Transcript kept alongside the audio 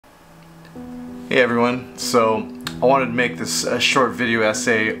Hey everyone, so I wanted to make this a short video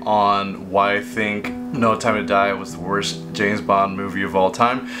essay on why I think No Time to Die was the worst James Bond movie of all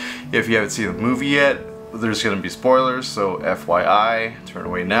time. If you haven't seen the movie yet, there's going to be spoilers, so FYI, turn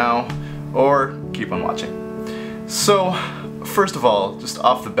away now, or keep on watching. So, first of all, just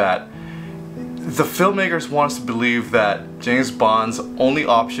off the bat, the filmmakers want us to believe that James Bond's only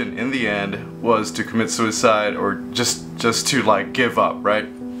option in the end was to commit suicide or just to like give up, right?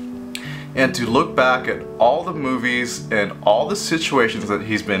 And to look back at all the movies and all the situations that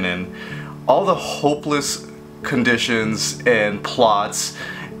he's been in, all the hopeless conditions and plots,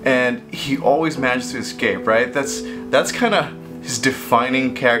 and he always managed to escape, right? That's kind of his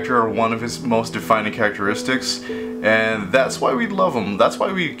defining character, or one of his most defining characteristics, and that's why we love him. That's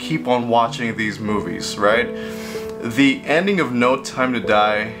why we keep on watching these movies, right? The ending of No Time to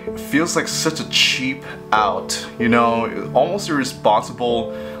Die feels like such a cheap out, you know, almost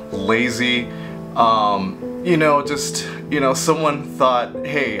irresponsible, lazy, someone thought,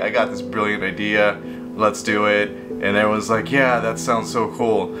 hey, I got this brilliant idea, let's do it, and everyone's like, yeah, that sounds so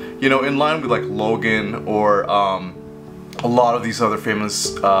cool. You know, in line with like Logan or a lot of these other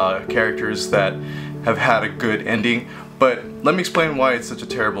famous characters that have had a good ending, but let me explain why it's such a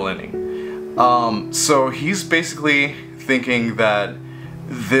terrible ending. So he's basically thinking that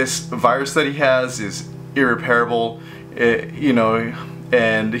this virus that he has is irreparable,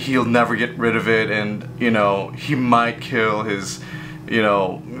 and he'll never get rid of it, and he might kill his, the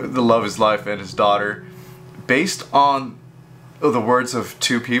love of his life and his daughter, based on the words of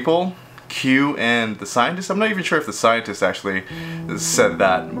two people, Q and the scientist. I'm not even sure if the scientist actually said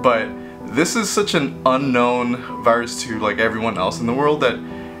that, but this is such an unknown virus to like everyone else in the world that,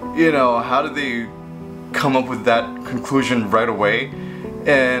 how did they come up with that conclusion right away?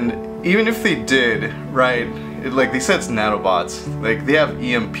 And even if they did, right, like they said, it's nanobots, like they have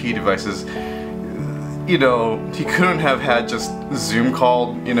EMP devices, he couldn't have had just Zoom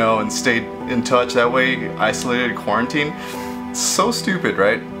called, and stayed in touch that way, isolated, quarantined. So stupid,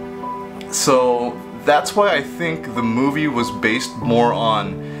 right? So that's why I think the movie was based more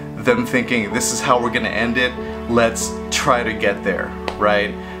on them thinking, this is how we're gonna end it, let's try to get there,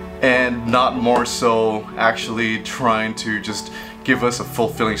 right? And not more so actually trying to just give us a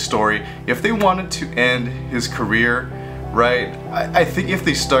fulfilling story. If they wanted to end his career, right, I think if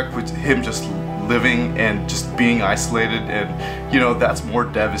they stuck with him just living and just being isolated, and that's more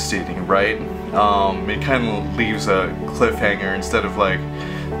devastating, right? It kind of leaves a cliffhanger instead of like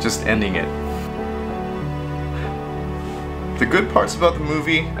just ending it. The good parts about the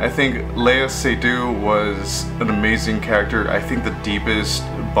movie, I think Léa Seydoux was an amazing character. I think the deepest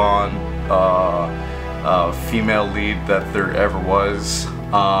Bond female lead that there ever was,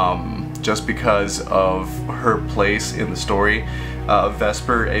 just because of her place in the story.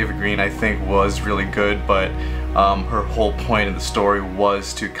 Vesper, Eva Green, I think was really good, but her whole point in the story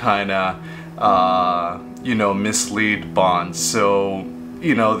was to kind of, mislead Bond. So,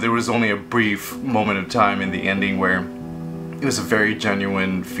 there was only a brief moment of time in the ending where it was a very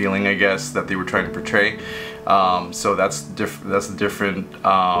genuine feeling, I guess, that they were trying to portray. So that's a different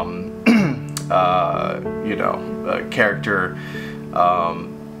character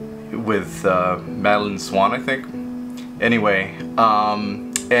with Madeleine Swan, I think. Anyway,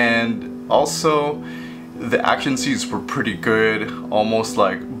 and also the action scenes were pretty good, almost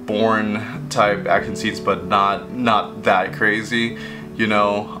like Bourne type action scenes, but not that crazy. There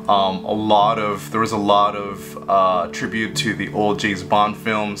was a lot of tribute to the old James Bond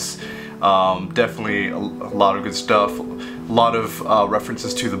films. Definitely a lot of good stuff. A lot of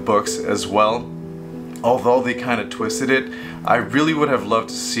references to the books as well. Although they kind of twisted it, I really would have loved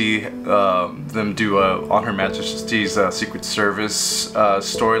to see them do On Her Majesty's Secret Service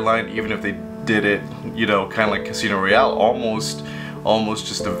storyline, even if they did it, kind of like Casino Royale, almost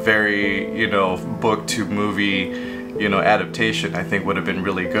just a very, book to movie, adaptation. I think would have been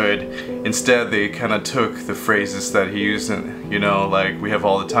really good. Instead, they kind of took the phrases that he used, and like we have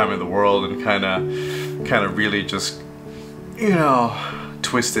all the time in the world, and kind of really just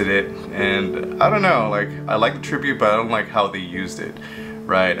twisted it. And I don't know, like I like the tribute, but I don't like how they used it,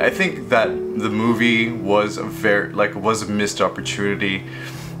 right? I think that the movie was a missed opportunity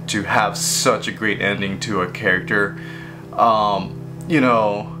to have such a great ending to a character.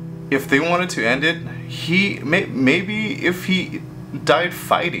 If they wanted to end it, maybe if he died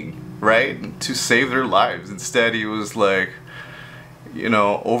fighting, right, to save their lives. Instead, he was like,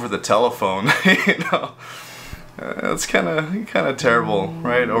 over the telephone. That's kind of terrible,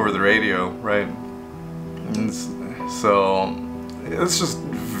 right? Over the radio, right? So it's just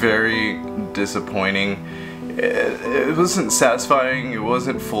very disappointing. It wasn't satisfying. It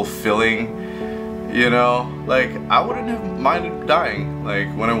wasn't fulfilling. You know, like, I wouldn't have minded dying. Like,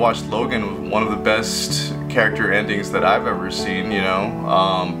 when I watched Logan, one of the best character endings that I've ever seen, you know,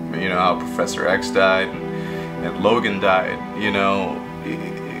 how Professor X died and Logan died, you know,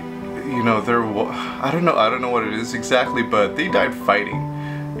 I don't know what it is exactly, but they died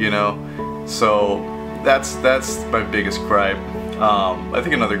fighting, you know, so that's my biggest gripe. I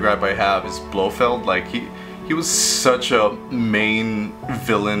think another gripe I have is Blofeld. Like, he was such a main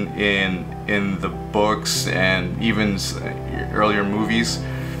villain in the books and even earlier movies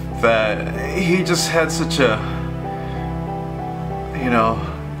that he just had such a, you know,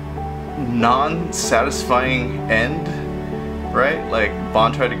 non-satisfying end, right? Like,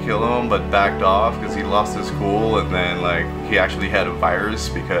 Bond tried to kill him but backed off because he lost his cool, and then like he actually had a virus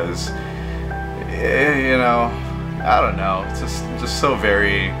because, you know, I don't know, it's just so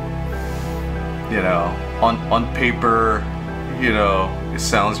very, you know, on paper, you know, it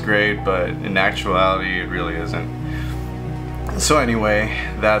sounds great, but in actuality it really isn't. So anyway,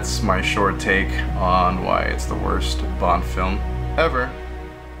 that's my short take on why it's the worst Bond film ever.